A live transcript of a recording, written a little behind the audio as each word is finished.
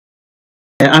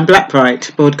I'm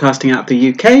Blackbright, broadcasting out of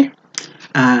the UK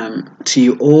to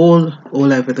you all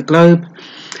over the globe,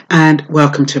 and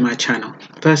welcome to my channel.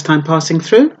 First time passing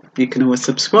through, you can always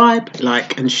subscribe,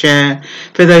 like and share.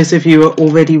 For those of you who are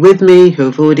already with me, who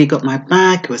have already got my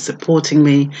back, who are supporting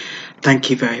me, thank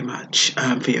you very much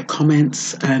for your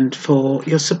comments and for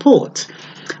your support.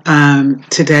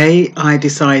 Today I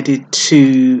decided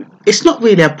to, it's not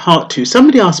really a part two.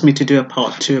 Somebody asked me to do a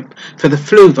part two for the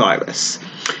flu virus.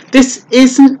 This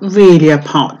isn't really a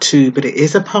part two, but it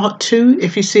is a part two,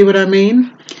 if you see what I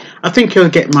mean. I think you'll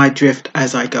get my drift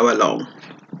as I go along.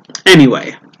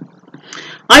 Anyway,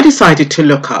 I decided to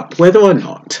look up whether or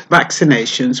not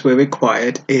vaccinations were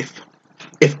required if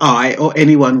I or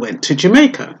anyone went to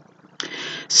Jamaica.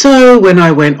 So when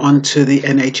I went onto the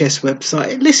NHS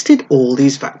website, it listed all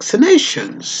these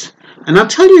vaccinations. And I'm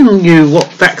telling you what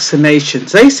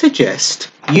vaccinations they suggest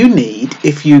you need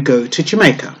if you go to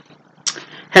Jamaica.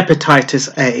 Hepatitis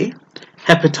A,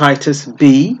 hepatitis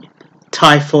B,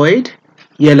 typhoid,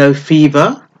 yellow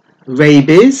fever,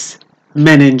 rabies,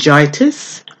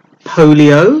 meningitis,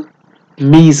 polio,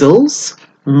 measles,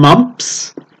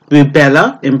 mumps,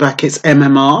 rubella in brackets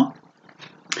MMR,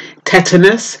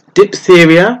 tetanus,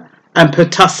 diphtheria and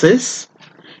pertussis,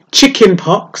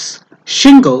 chickenpox,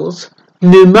 shingles,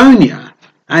 pneumonia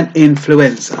and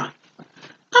influenza.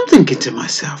 I'm thinking to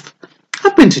myself,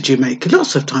 I've been to Jamaica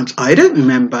lots of times. I don't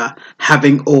remember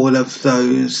having all of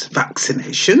those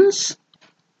vaccinations.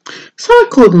 So I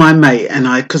called my mate, and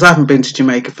because I haven't been to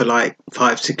Jamaica for like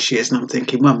 5-6 years, and I'm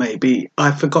thinking, well, maybe I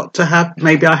forgot to have,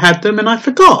 maybe I had them and I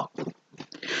forgot.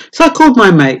 So I called my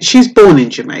mate. She's born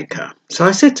in Jamaica. So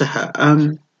I said to her,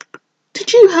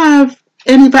 did you have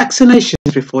any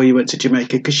vaccinations before you went to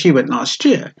Jamaica? Because she went last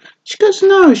year. She goes,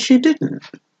 no, she didn't.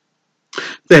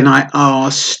 Then I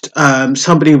asked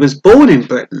somebody who was born in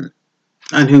Britain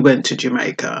and who went to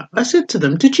Jamaica. I said to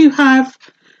them, did you have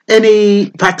any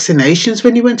vaccinations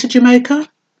when you went to Jamaica?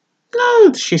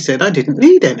 No, she said, I didn't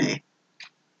need any.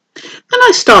 And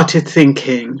I started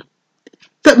thinking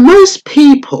that most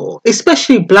people,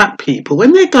 especially black people,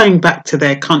 when they're going back to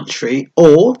their country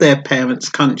or their parents'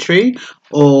 country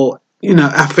or,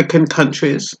 African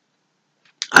countries,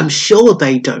 I'm sure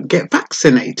they don't get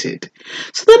vaccinated.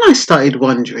 So then I started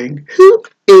wondering, who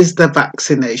is the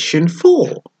vaccination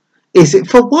for? Is it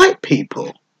for white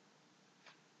people?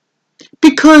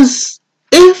 Because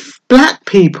if black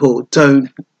people don't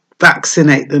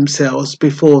vaccinate themselves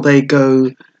before they go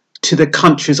to the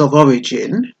countries of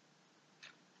origin,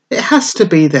 it has to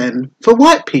be then for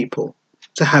white people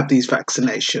to have these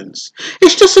vaccinations.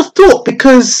 It's just a thought,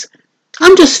 because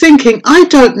I'm just thinking, I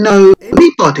don't know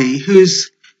anybody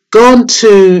who's gone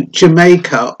to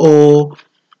Jamaica or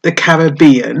the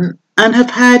Caribbean and have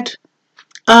had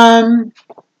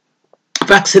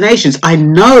vaccinations. I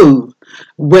know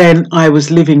when I was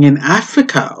living in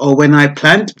Africa, or when I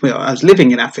was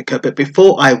living in Africa, but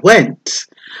before I went,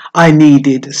 I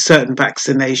needed certain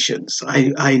vaccinations.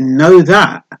 I know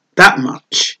that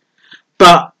much.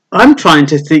 But I'm trying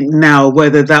to think now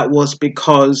whether that was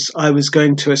because I was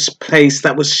going to a place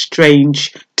that was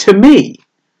strange to me.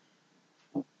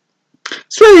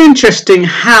 It's very interesting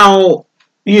how,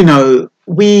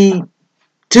 we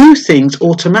do things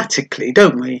automatically,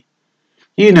 don't we?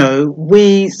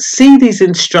 We see these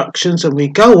instructions and we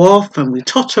go off and we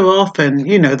totter off, and,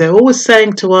 they're always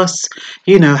saying to us,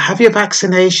 have your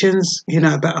vaccinations,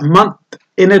 about a month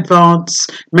in advance.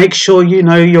 Make sure,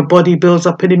 your body builds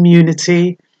up an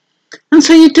immunity. And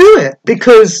so you do it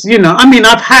because,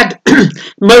 I've had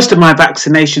most of my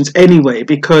vaccinations anyway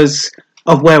because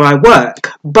of where I work.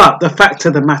 But the fact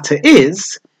of the matter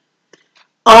is,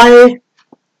 I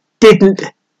didn't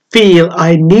feel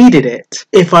I needed it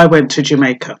if I went to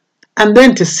Jamaica. And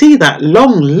then to see that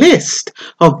long list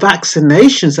of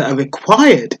vaccinations that are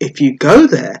required if you go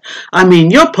there,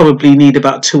 you'll probably need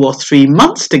about 2 or 3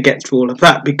 months to get through all of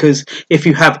that, because if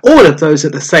you have all of those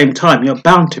at the same time, you're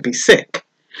bound to be sick.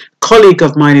 A colleague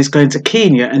of mine is going to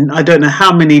Kenya, and I don't know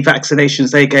how many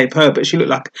vaccinations they gave her, but she looked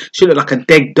like a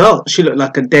dead dog. She looked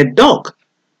like a dead dog,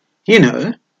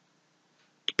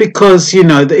 because,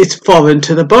 it's foreign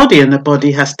to the body and the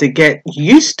body has to get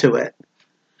used to it.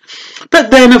 But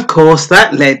then, of course,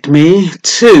 that led me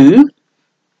to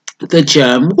the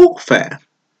germ warfare.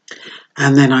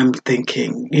 And then I'm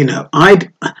thinking,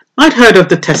 I'd heard of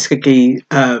the Tuskegee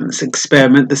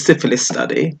experiment, the syphilis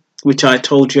study, which I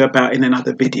told you about in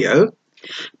another video,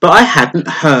 but I hadn't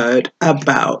heard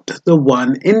about the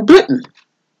one in Britain.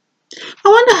 I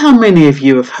wonder how many of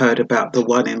you have heard about the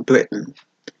one in Britain,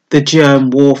 the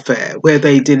germ warfare, where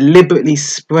they deliberately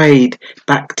sprayed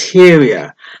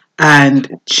bacteria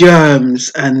and germs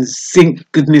and zinc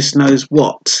goodness knows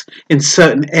what in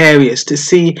certain areas to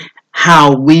see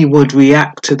how we would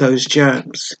react to those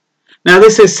germs. Now,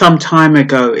 this is some time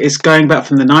ago. It's going back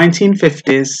from the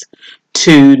 1950s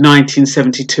to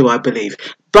 1972, I believe.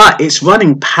 But it's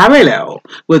running parallel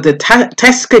with the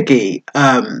Tuskegee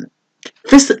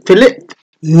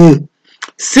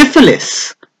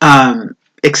syphilis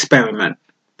experiment.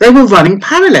 They were running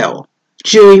parallel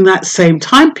during that same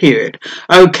time period.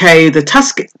 Okay, the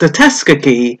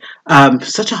Tuskegee,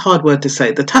 such a hard word to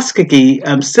say, the Tuskegee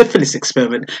syphilis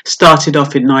experiment started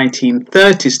off in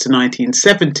 1930s to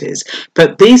 1970s,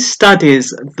 but these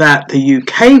studies that the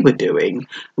UK were doing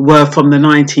were from the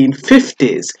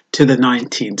 1950s to the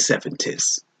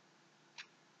 1970s.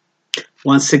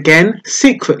 Once again,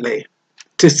 secretly,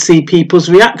 to see people's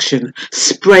reaction,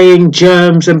 spraying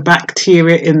germs and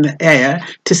bacteria in the air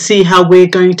to see how we're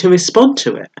going to respond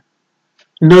to it.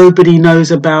 Nobody knows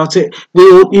about it.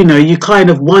 We all, you kind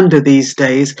of wonder these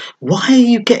days, why are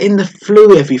you getting the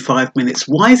flu every 5 minutes?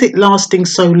 Why is it lasting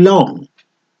so long?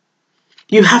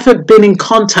 You haven't been in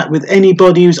contact with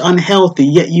anybody who's unhealthy,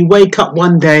 yet you wake up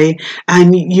one day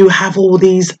and you have all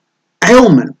these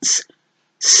ailments.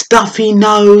 Stuffy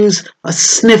nose, a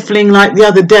sniffling like the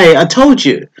other day. I told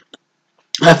you,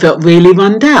 I felt really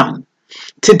run down.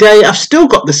 Today I've still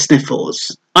got the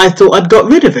sniffles. I thought I'd got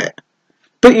rid of it.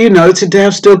 But today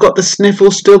I've still got the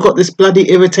sniffles, still got this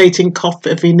bloody irritating cough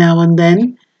every now and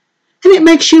then. And it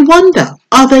makes you wonder,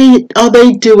 are they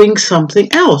doing something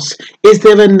else? Is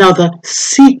there another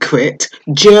secret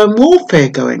germ warfare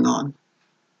going on?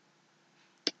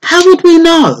 How would we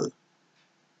know?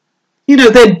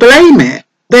 They'd blame it.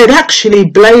 They'd actually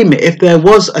blame it if there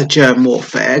was a germ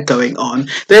warfare going on.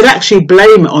 They'd actually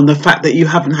blame it on the fact that you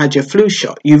haven't had your flu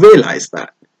shot. You realise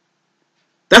that?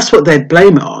 That's what they'd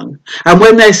blame it on. And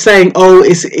when they're saying, oh,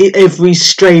 every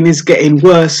strain is getting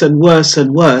worse and worse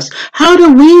and worse, how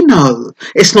do we know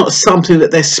it's not something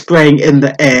that they're spraying in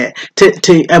the air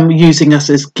and using us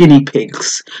as guinea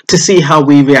pigs to see how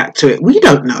we react to it? We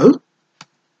don't know.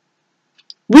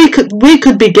 We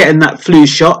could be getting that flu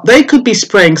shot. They could be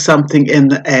spraying something in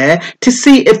the air to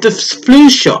see if the flu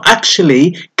shot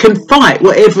actually can fight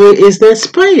whatever it is they're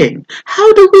spraying.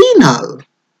 How do we know?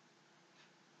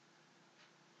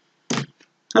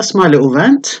 That's my little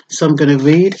rant. So I'm going to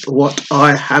read what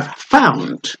I have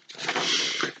found.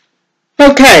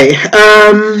 Okay,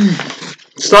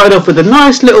 started off with a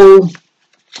nice little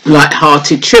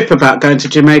light-hearted trip about going to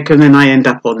Jamaica, and then I end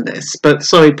up on this. But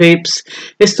sorry, peeps,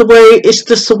 it's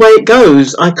just the way it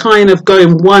goes. I kind of go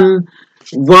in one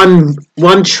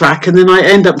track, and then I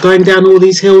end up going down all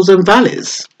these hills and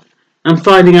valleys and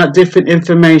finding out different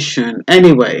information.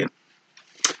 Anyway,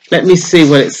 let me see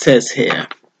what it says here.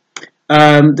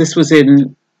 This was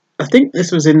in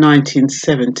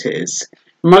 1970s.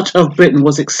 Much of Britain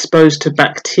was exposed to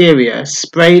bacteria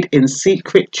sprayed in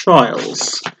secret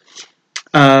trials.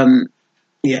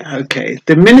 Yeah, okay.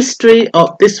 The Ministry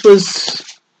of... This was...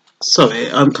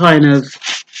 Sorry, I'm kind of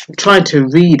trying to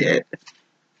read it.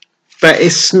 But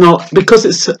it's not... Because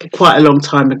it's quite a long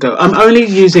time ago. I'm only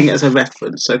using it as a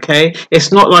reference, okay?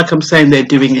 It's not like I'm saying they're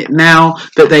doing it now.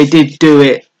 But they did do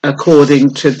it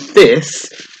according to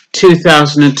this,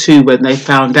 2002, when they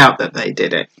found out that they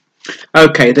did it.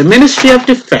 Okay, the Ministry of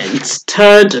Defence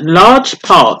turned large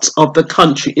parts of the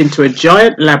country into a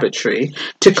giant laboratory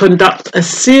to conduct a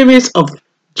series of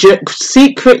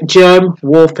secret germ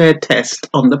warfare tests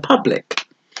on the public.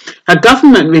 A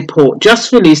government report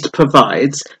just released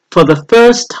provides, for the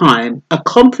first time, a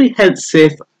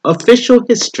comprehensive official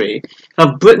history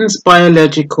of Britain's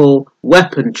biological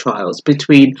weapon trials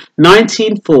between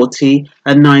 1940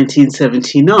 and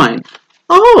 1979.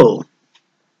 Oh!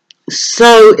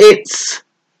 So it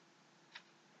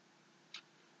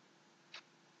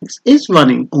is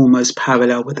running almost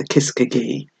parallel with the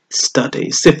Tuskegee study,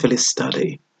 syphilis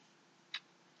study.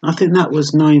 I think that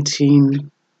was 1930s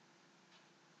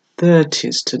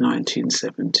to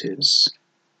 1970s.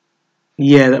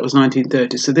 Yeah, that was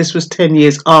 1930s. So this was 10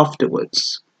 years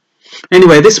afterwards.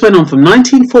 Anyway, this went on from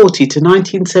 1940 to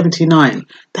 1979.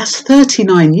 That's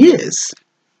 39 years.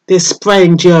 They're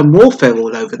spraying germ warfare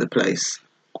all over the place.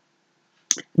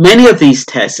 Many of these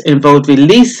tests involved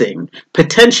releasing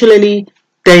potentially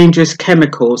dangerous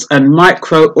chemicals and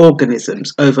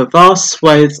microorganisms over vast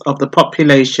swathes of the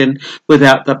population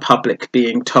without the public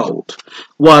being told.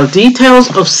 While details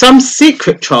of some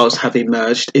secret trials have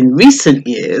emerged in recent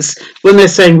years, when they're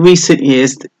saying recent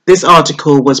years, this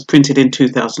article was printed in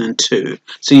 2002,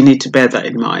 so you need to bear that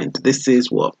in mind. This is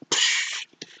what,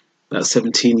 about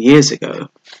 17 years ago.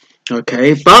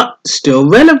 Okay, but still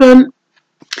relevant.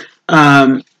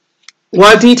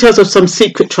 While details of some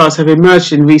secret trials have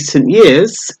emerged in recent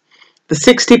years, the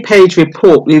 60-page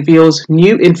report reveals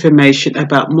new information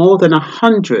about more than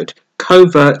 100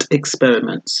 covert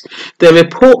experiments. The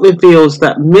report reveals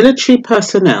that military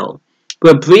personnel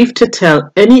were briefed to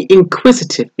tell any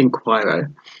inquisitive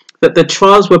inquirer that the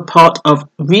trials were part of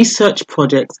research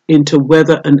projects into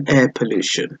weather and air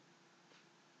pollution.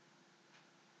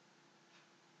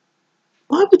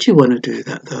 Why would you want to do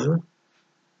that, though?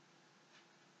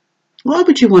 Why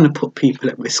would you want to put people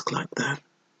at risk like that?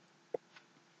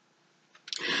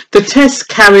 The tests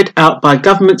carried out by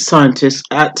government scientists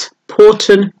at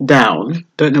Porton Down,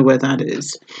 don't know where that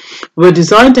is, were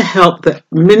designed to help the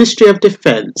Ministry of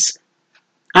Defence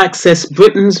access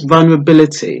Britain's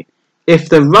vulnerability if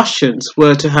the Russians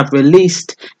were to have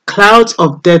released clouds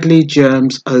of deadly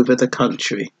germs over the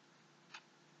country.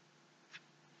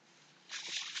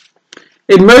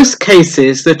 In most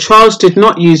cases, the trials did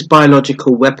not use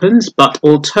biological weapons, but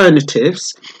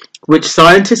alternatives, which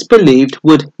scientists believed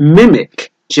would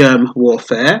mimic germ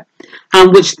warfare,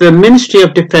 and which the Ministry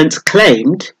of Defence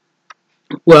claimed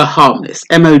were harmless.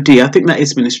 MOD, I think that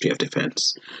is Ministry of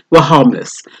Defence, were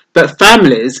harmless. But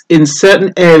families in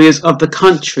certain areas of the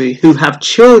country who have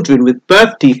children with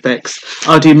birth defects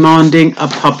are demanding a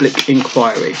public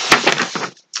inquiry.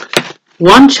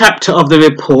 One chapter of the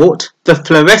report, the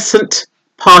fluorescent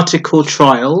particle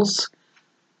trials,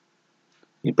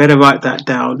 you better write that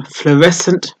down,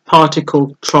 fluorescent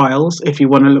particle trials, if you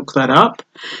want to look that up,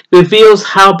 reveals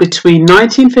how between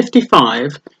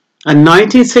 1955 and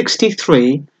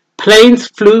 1963, planes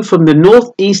flew from the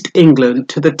northeast England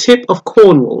to the tip of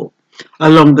Cornwall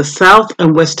along the south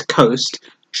and west coast,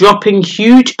 dropping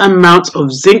huge amounts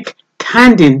of zinc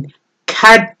cadmium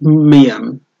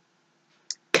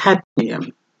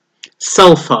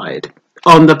sulfide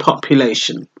on the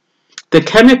population. The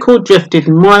chemical drifted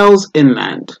miles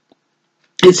inland.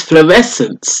 Its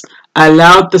fluorescence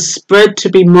allowed the spread to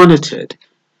be monitored.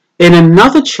 In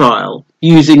another trial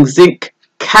using zinc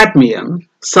cadmium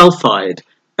sulfide,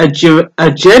 a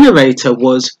generator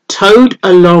was towed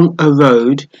along a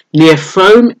road near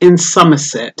Frome in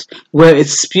Somerset, where it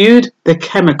spewed the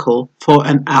chemical for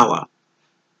an hour.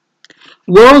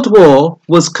 World War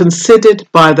was considered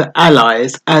by the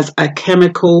Allies as a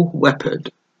chemical weapon.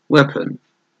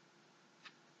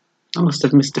 I must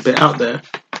have missed a bit out there.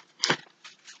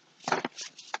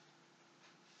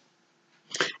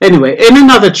 Anyway, in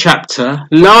another chapter,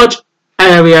 large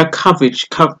area coverage,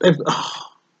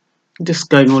 just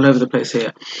going all over the place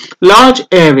here. Large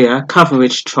area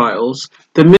coverage trials,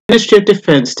 the Ministry of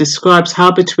Defence describes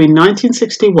how between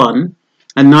 1961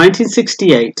 and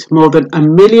 1968, more than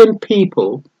 1 million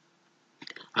people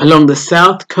along the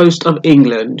south coast of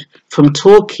England, from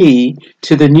Torquay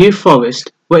to the New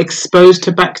Forest, were exposed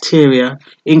to bacteria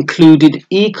including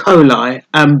E. coli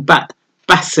and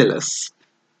Bacillus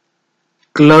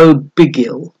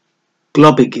globigil.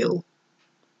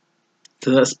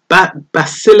 So that's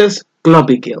Bacillus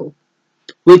globigil,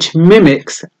 which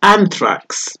mimics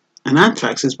anthrax. And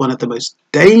anthrax is one of the most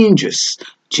dangerous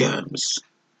germs.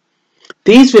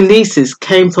 These releases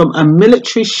came from a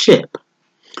military ship,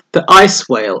 the Ice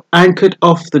Whale, anchored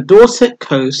off the Dorset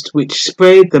coast, which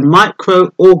sprayed the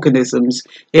microorganisms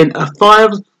in a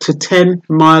 5 to 10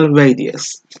 mile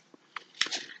radius.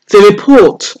 The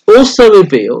report also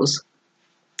reveals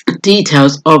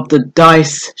details of the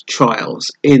DICE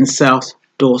trials in South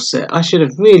Dorset. I should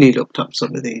have really looked up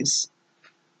some of these.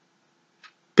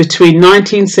 Between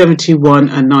 1971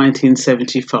 and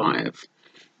 1975.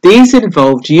 These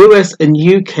involved US and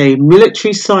UK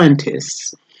military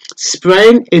scientists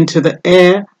spraying into the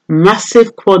air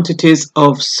massive quantities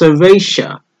of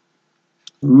Serratia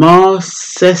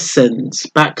marcescens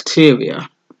bacteria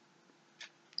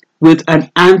with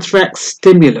an anthrax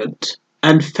stimulant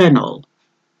and phenol.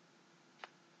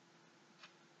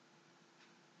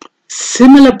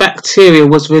 Similar bacteria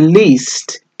was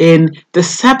released in the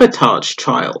sabotage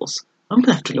trials. I'm going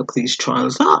to have to look these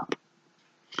trials up.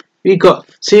 You've got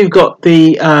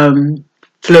the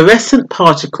fluorescent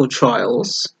particle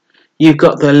trials, you've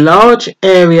got the large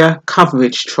area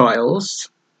coverage trials,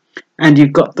 and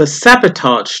you've got the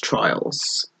sabotage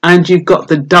trials, and you've got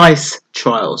the DICE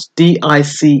trials,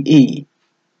 D-I-C-E.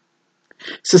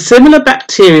 So similar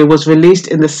bacteria was released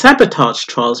in the sabotage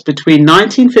trials between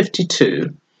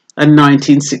 1952 and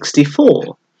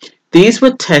 1964. These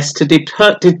were tests to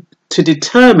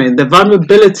determine the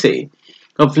vulnerability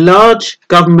of large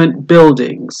government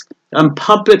buildings and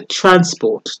public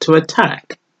transport to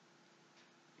attack.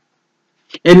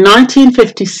 In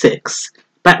 1956,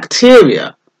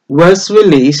 bacteria was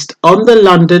released on the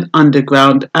London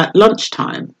Underground at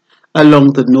lunchtime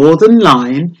along the Northern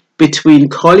Line between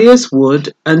Collier's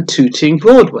Wood and Tooting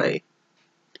Broadway.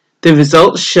 The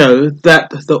results show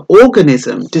that the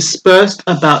organism dispersed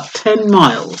about 10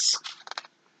 miles.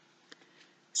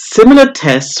 Similar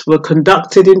tests were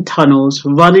conducted in tunnels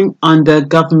running under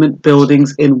government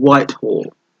buildings in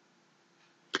Whitehall.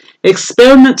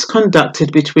 Experiments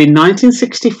conducted between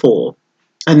 1964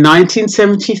 and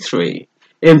 1973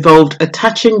 involved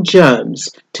attaching germs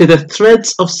to the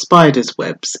threads of spiders'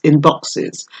 webs in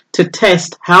boxes to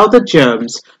test how the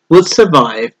germs would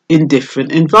survive in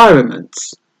different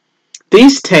environments.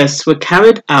 These tests were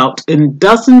carried out in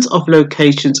dozens of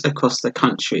locations across the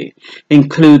country,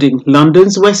 including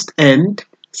London's West End,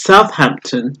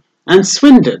 Southampton, and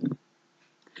Swindon.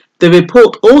 The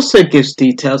report also gives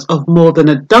details of more than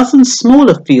a dozen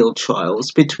smaller field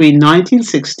trials between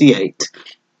 1968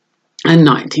 and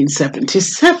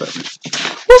 1977.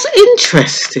 What's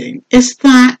interesting is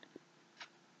that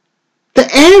the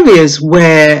areas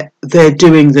where they're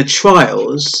doing the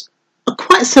trials are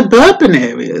quite suburban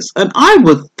areas, and I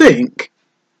would think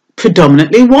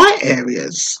predominantly white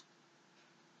areas.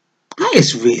 That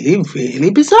is really,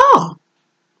 really bizarre.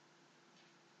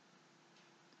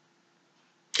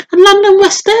 And London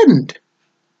West End,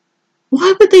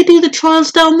 why would they do the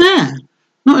trials down there?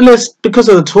 Not unless because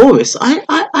of the tourists.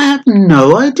 I have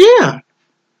no idea.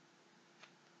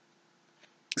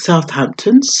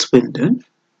 Southampton, Swindon,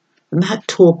 and that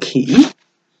Torquay.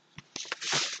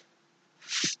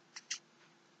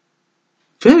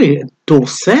 Very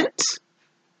Dorset.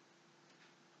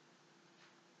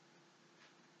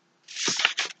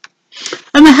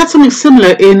 And they had something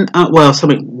similar in,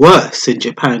 something worse in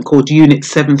Japan called Unit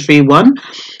 731.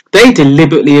 They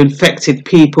deliberately infected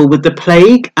people with the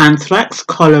plague, anthrax,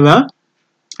 cholera,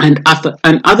 and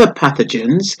other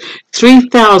pathogens.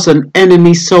 3,000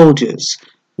 enemy soldiers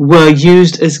were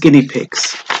used as guinea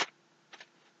pigs.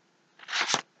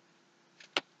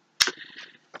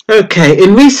 Okay,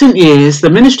 in recent years, the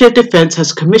Ministry of Defence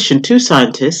has commissioned 2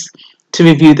 scientists to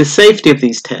review the safety of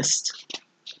these tests.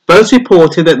 Both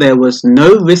reported that there was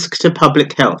no risk to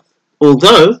public health,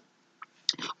 although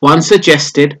one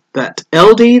suggested that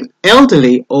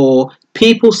elderly or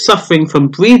people suffering from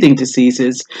breathing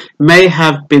diseases may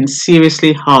have been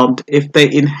seriously harmed if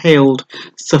they inhaled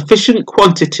sufficient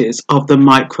quantities of the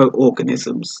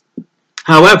microorganisms.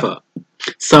 However,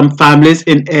 some families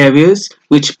in areas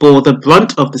which bore the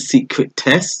brunt of the secret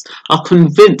tests are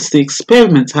convinced the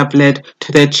experiments have led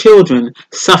to their children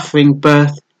suffering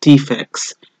birth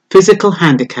defects, physical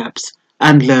handicaps,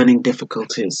 and learning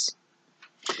difficulties.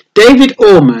 David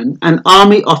Orman, an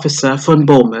army officer from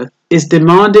Bournemouth, is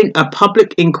demanding a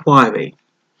public inquiry.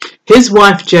 His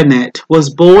wife Jeanette was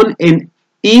born in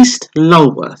East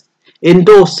Lulworth in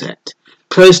Dorset,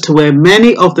 close to where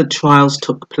many of the trials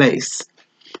took place.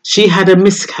 She had a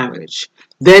miscarriage,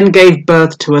 then gave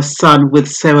birth to a son with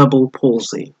cerebral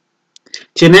palsy.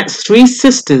 Jeanette's 3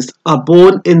 sisters are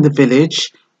born in the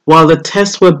village, while the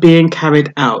tests were being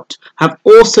carried out, have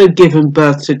also given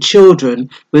birth to children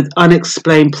with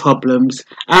unexplained problems,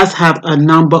 as have a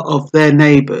number of their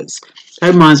neighbours.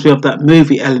 That reminds me of that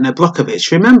movie, Eleanor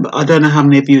Brockovich. Remember, I don't know how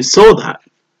many of you saw that.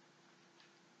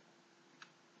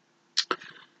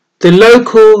 The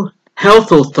local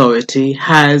health authority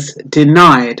has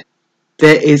denied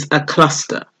there is a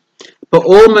cluster, but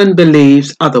Orman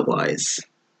believes otherwise.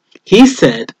 He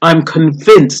said, "I'm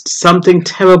convinced something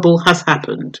terrible has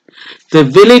happened. The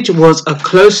village was a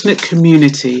close-knit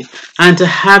community, and to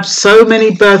have so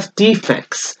many birth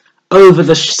defects over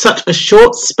such a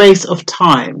short space of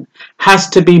time has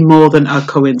to be more than a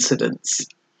coincidence."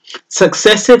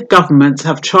 Successive governments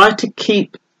have tried to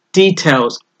keep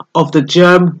details of the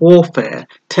germ warfare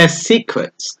test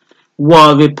secrets,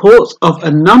 while reports of a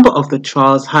number of the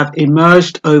trials have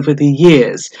emerged over the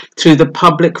years through the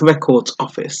Public Records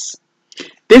Office.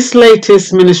 This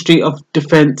latest Ministry of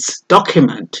Defence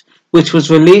document, which was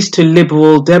released to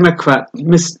Liberal Democrat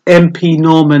MP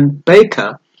Norman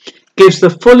Baker, gives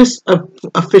the fullest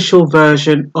official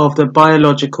version of the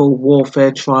biological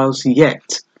warfare trials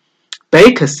yet.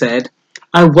 Baker said,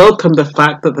 "I welcome the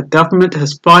fact that the government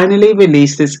has finally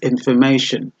released this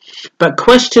information, but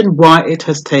question why it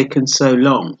has taken so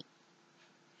long.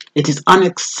 It is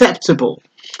unacceptable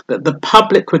that the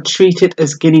public were treated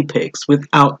as guinea pigs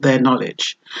without their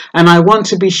knowledge, and I want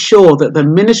to be sure that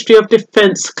the Ministry of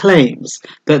Defence claims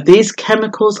that these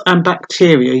chemicals and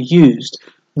bacteria used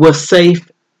were safe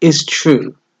is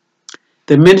true."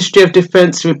 The Ministry of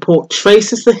Defence report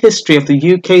traces the history of the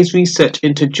UK's research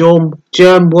into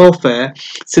germ warfare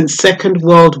since Second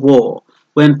World War,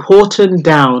 when Porton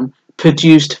Down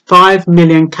produced 5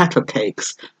 million cattle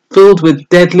cakes filled with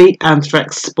deadly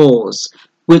anthrax spores,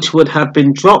 which would have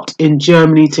been dropped in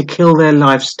Germany to kill their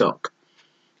livestock.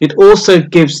 It also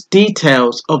gives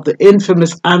details of the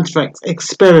infamous anthrax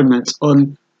experiments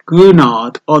on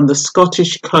Grunard on the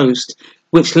Scottish coast,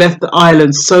 which left the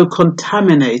island so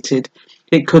contaminated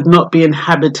it could not be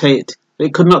inhabited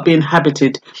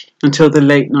until the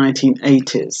late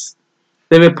 1980s.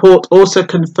 The report also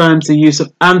confirms the use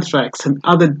of anthrax and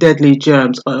other deadly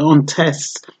germs on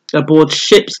tests aboard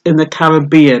ships in the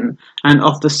Caribbean and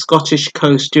off the Scottish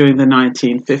coast during the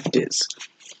 1950s.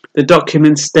 The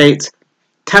document states,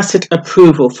 tacit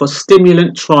approval for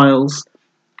stimulant trials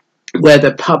where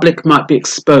the public might be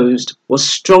exposed was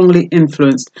strongly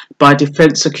influenced by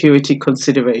defence security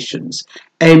considerations,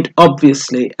 aimed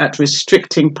obviously at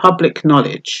restricting public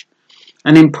knowledge.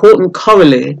 An important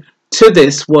corollary to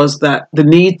this was that the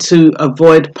need to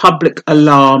avoid public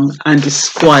alarm and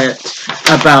disquiet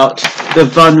about the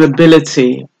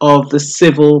vulnerability of the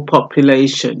civil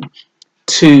population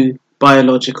to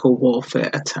biological warfare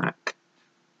attack.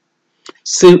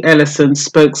 Sue Ellison,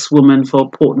 spokeswoman for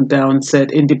Porton Down,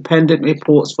 said independent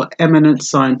reports for eminent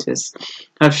scientists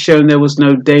have shown there was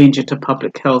no danger to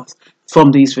public health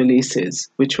from these releases,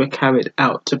 which were carried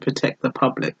out to protect the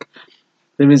public.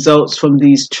 The results from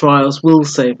these trials will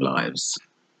save lives,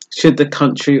 should the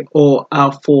country or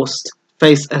our force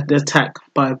face an attack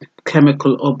by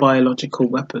chemical or biological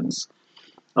weapons.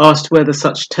 Asked whether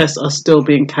such tests are still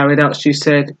being carried out, she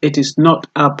said, "It is not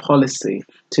our policy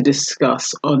to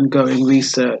discuss ongoing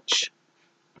research."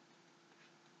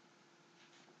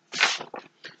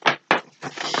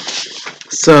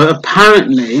 So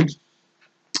apparently,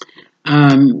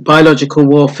 biological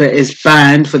warfare is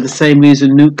banned for the same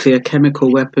reason nuclear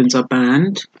chemical weapons are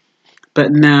banned.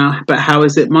 But how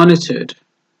is it monitored?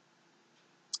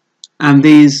 And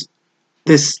this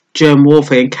germ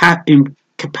warfare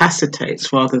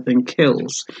incapacitates rather than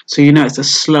kills. So it's a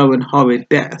slow and horrid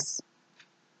death.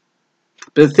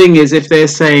 But the thing is, if they're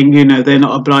saying, they're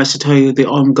not obliged to tell you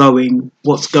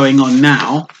what's going on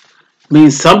now,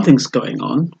 means something's going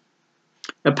on.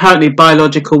 Apparently,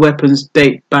 biological weapons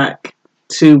date back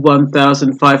to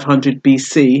 1500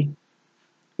 BC,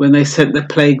 when they sent the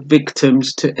plague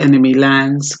victims to enemy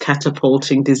lands,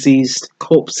 catapulting diseased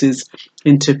corpses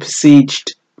into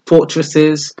besieged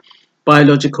fortresses.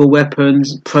 Biological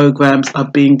weapons programs are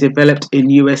being developed in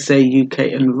USA,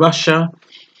 UK and Russia.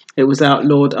 It was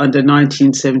outlawed under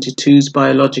 1972's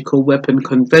Biological Weapon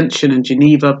Convention and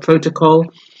Geneva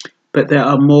Protocol, but there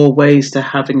are more ways to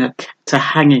hanging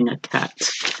a cat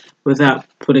without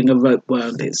putting a rope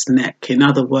around its neck. In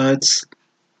other words,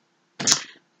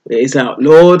 it is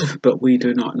outlawed, but we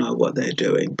do not know what they're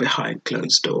doing behind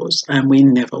closed doors, and we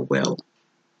never will.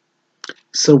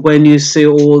 So when you see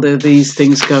all of these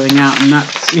things going out, and that,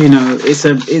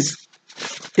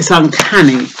 it's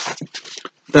uncanny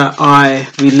that I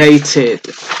related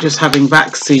just having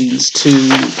vaccines to,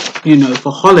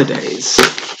 for holidays,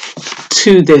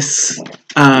 to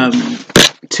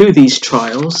these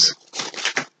trials.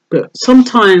 But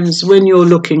sometimes when you're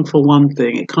looking for one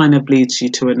thing, it kind of leads you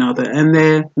to another, and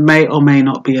there may or may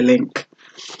not be a link.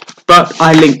 But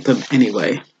I linked them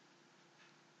anyway.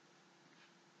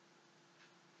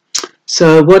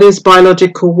 So what is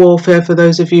biological warfare for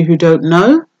those of you who don't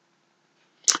know?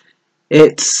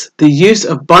 It's the use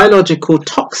of biological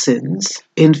toxins,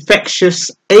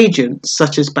 infectious agents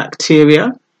such as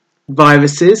bacteria,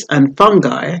 viruses and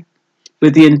fungi,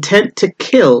 with the intent to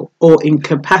kill or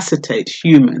incapacitate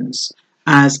humans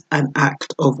as an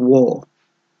act of war.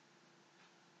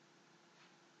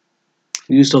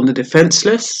 Used on the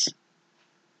defenseless,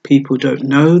 people don't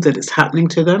know that it's happening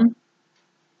to them,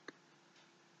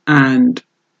 and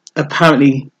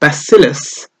apparently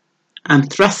Bacillus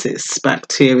anthracis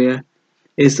bacteria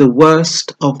is the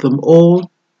worst of them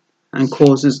all and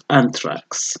causes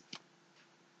anthrax.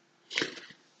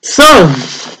 So,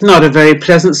 not a very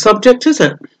pleasant subject, is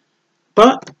it?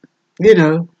 But,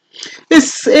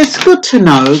 it's good to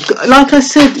know. Like I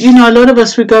said, a lot of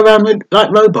us, we go around like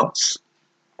robots.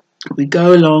 We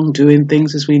go along doing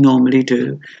things as we normally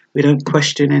do. We don't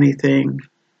question anything.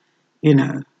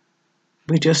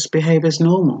 We just behave as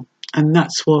normal. And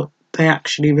that's what they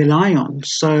actually rely on.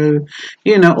 So,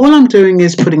 all I'm doing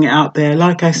is putting it out there.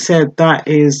 Like I said, that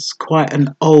is quite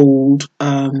an old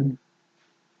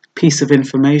piece of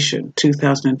information.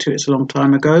 2002, it's a long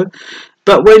time ago.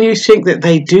 But when you think that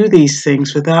they do these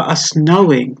things without us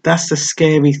knowing, that's the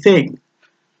scary thing.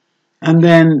 And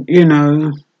then,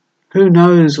 who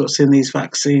knows what's in these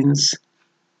vaccines?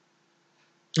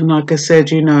 And like I said,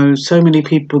 so many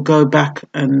people go back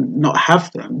and not have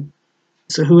them.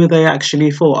 So who are they actually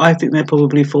for? I think they're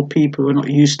probably for people who are not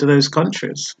used to those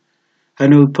countries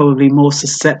and who are probably more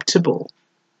susceptible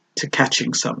to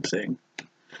catching something.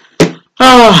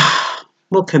 Ah,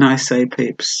 what can I say,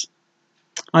 peeps?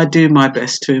 I do my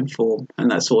best to inform,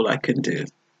 and that's all I can do.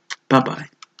 Bye-bye.